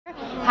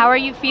How are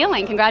you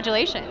feeling?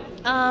 Congratulations.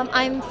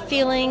 I'm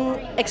feeling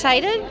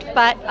excited,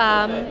 but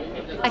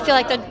I feel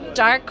like the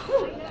dark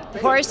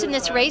horse in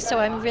this race, so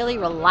I'm really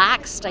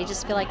relaxed. I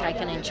just feel like I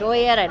can enjoy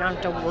it. I don't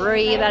have to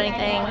worry about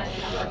anything.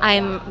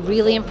 I'm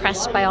really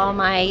impressed by all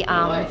my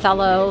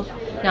fellow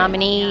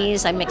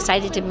nominees. I'm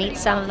excited to meet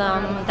some of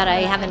them that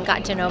I haven't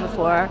gotten to know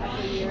before.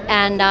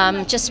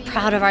 And just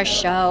proud of our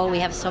show. We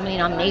have so many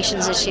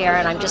nominations this year,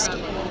 and I'm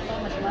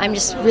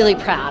just really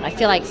proud. I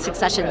feel like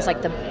Succession is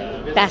like the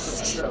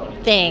best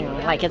thing.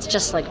 Like, it's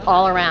just like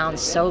all around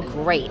so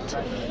great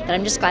that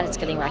I'm just glad it's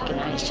getting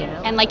recognized, you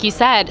know. And like you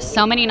said,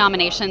 so many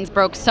nominations,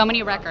 broke so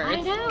many records.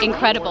 I know.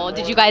 Incredible.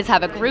 Did you guys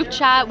have a group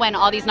chat when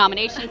all these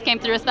nominations came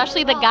through,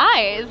 especially the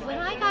guys? When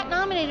I got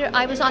nominated,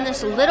 I was on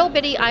this little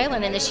bitty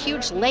island in this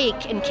huge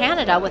lake in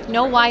Canada with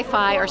no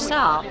Wi-Fi or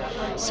cell.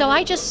 So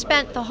I just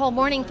spent the whole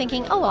morning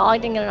thinking, oh, well, I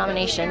didn't get a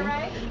nomination.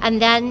 And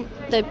then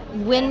the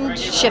wind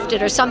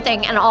shifted or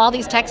something, and all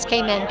these texts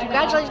came in.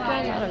 Congratulations,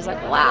 congratulations. I was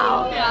like,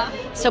 wow. Yeah.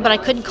 So, but I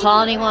couldn't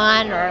call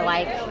anyone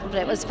but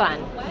it was fun.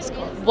 It was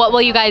cool. What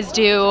will you guys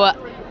do?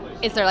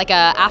 Is there like a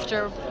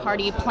after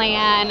party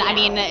plan? I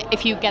mean,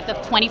 if you get the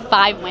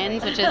 25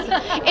 wins, which is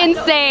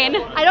insane.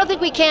 I don't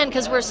think we can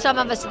because we're some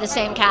of us in the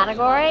same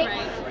category.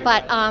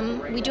 But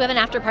we do have an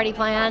after party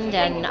planned,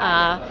 and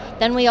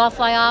then we all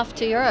fly off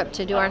to Europe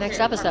to do our next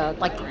episode,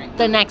 like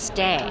the next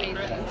day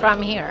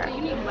from here.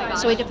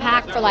 So we had to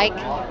pack for like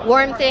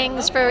warm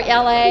things for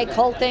LA,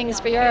 cold things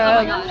for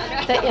Europe.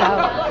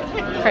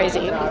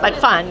 Crazy but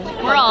fun.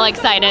 We're all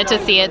excited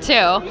to see it too.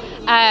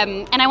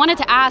 And I wanted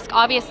to ask,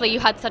 obviously you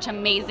had such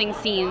amazing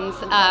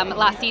scenes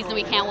last season.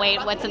 We can't wait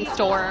what's in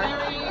store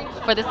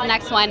for this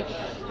next one.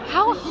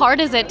 How hard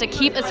is it to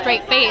keep a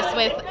straight face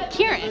with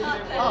Kieran?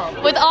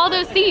 With all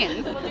those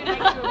scenes?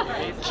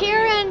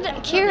 Kieran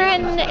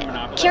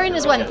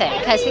is one thing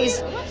because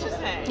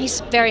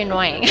he's very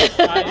annoying.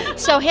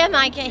 So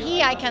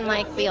I can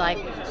like be like,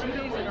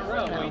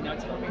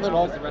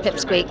 little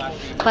pipsqueak.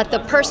 But the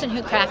person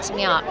who cracks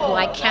me up, who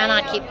I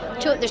cannot keep,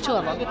 there's two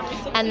of them,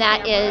 and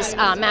that is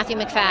Matthew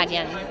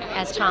McFadden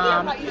as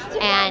Tom,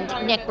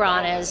 and Nick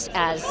Braun as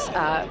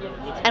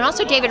and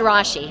also David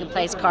Rashi, who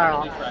plays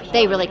Carl.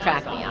 They really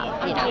crack me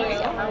up, you know.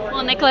 Yeah.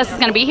 Well, Nicholas is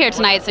going to be here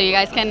tonight, so you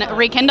guys can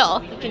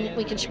rekindle.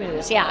 We can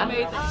schmooze,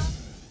 yeah.